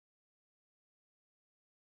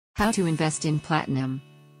How to invest in platinum.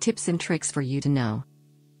 Tips and tricks for you to know.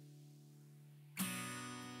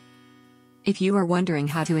 If you are wondering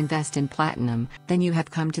how to invest in platinum, then you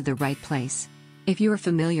have come to the right place. If you are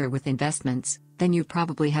familiar with investments, then you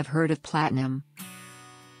probably have heard of platinum.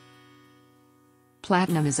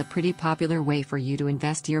 Platinum is a pretty popular way for you to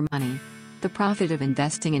invest your money. The profit of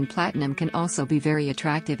investing in platinum can also be very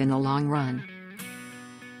attractive in the long run.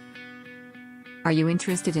 Are you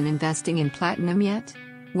interested in investing in platinum yet?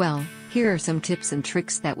 Well, here are some tips and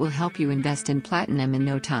tricks that will help you invest in platinum in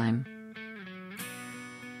no time.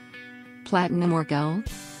 Platinum or gold?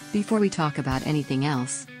 Before we talk about anything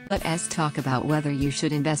else, let us talk about whether you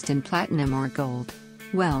should invest in platinum or gold.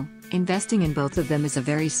 Well, investing in both of them is a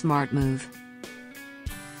very smart move.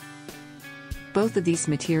 Both of these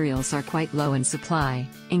materials are quite low in supply,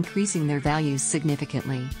 increasing their values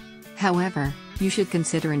significantly. However, you should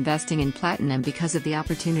consider investing in platinum because of the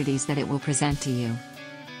opportunities that it will present to you.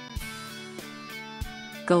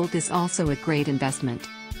 Gold is also a great investment.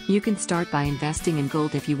 You can start by investing in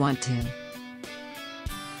gold if you want to.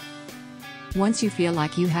 Once you feel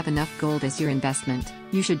like you have enough gold as your investment,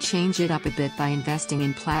 you should change it up a bit by investing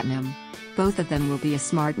in platinum. Both of them will be a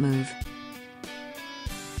smart move.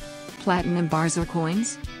 Platinum bars or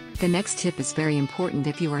coins? The next tip is very important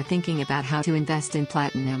if you are thinking about how to invest in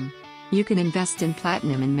platinum. You can invest in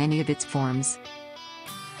platinum in many of its forms.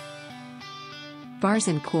 Bars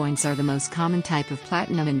and coins are the most common type of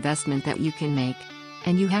platinum investment that you can make.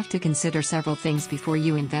 And you have to consider several things before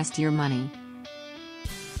you invest your money.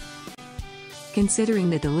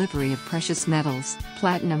 Considering the delivery of precious metals,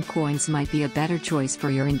 platinum coins might be a better choice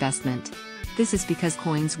for your investment. This is because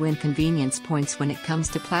coins win convenience points when it comes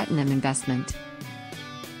to platinum investment.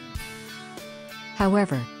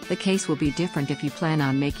 However, the case will be different if you plan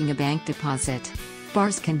on making a bank deposit.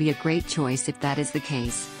 Bars can be a great choice if that is the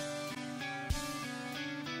case.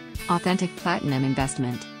 Authentic platinum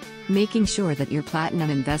investment. Making sure that your platinum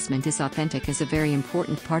investment is authentic is a very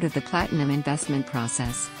important part of the platinum investment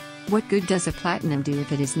process. What good does a platinum do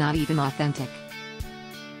if it is not even authentic?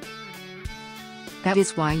 That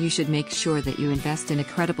is why you should make sure that you invest in a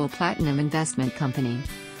credible platinum investment company.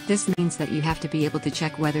 This means that you have to be able to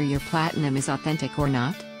check whether your platinum is authentic or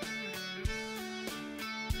not.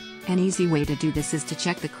 An easy way to do this is to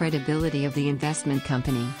check the credibility of the investment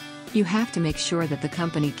company. You have to make sure that the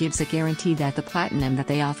company gives a guarantee that the platinum that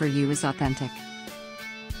they offer you is authentic.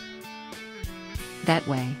 That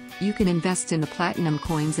way, you can invest in the platinum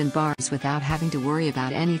coins and bars without having to worry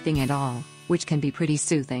about anything at all, which can be pretty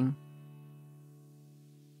soothing.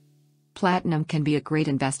 Platinum can be a great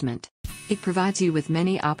investment. It provides you with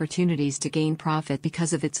many opportunities to gain profit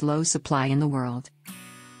because of its low supply in the world.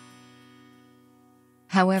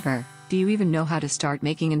 However, do you even know how to start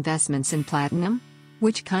making investments in platinum?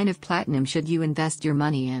 Which kind of platinum should you invest your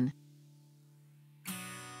money in?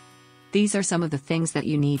 These are some of the things that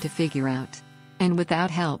you need to figure out. And without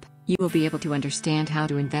help, you will be able to understand how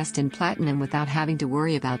to invest in platinum without having to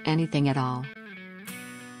worry about anything at all.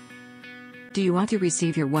 Do you want to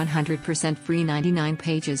receive your 100% free 99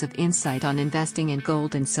 pages of insight on investing in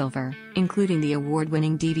gold and silver, including the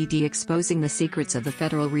award-winning DVD exposing the secrets of the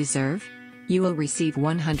Federal Reserve? You will receive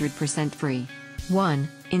 100% free. 1.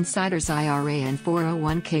 Insider's IRA and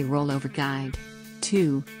 401k Rollover Guide.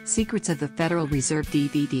 2. Secrets of the Federal Reserve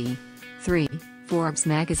DVD. 3. Forbes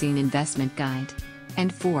Magazine Investment Guide.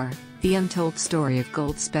 And 4. The Untold Story of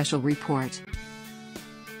Gold Special Report.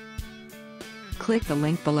 Click the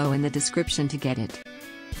link below in the description to get it.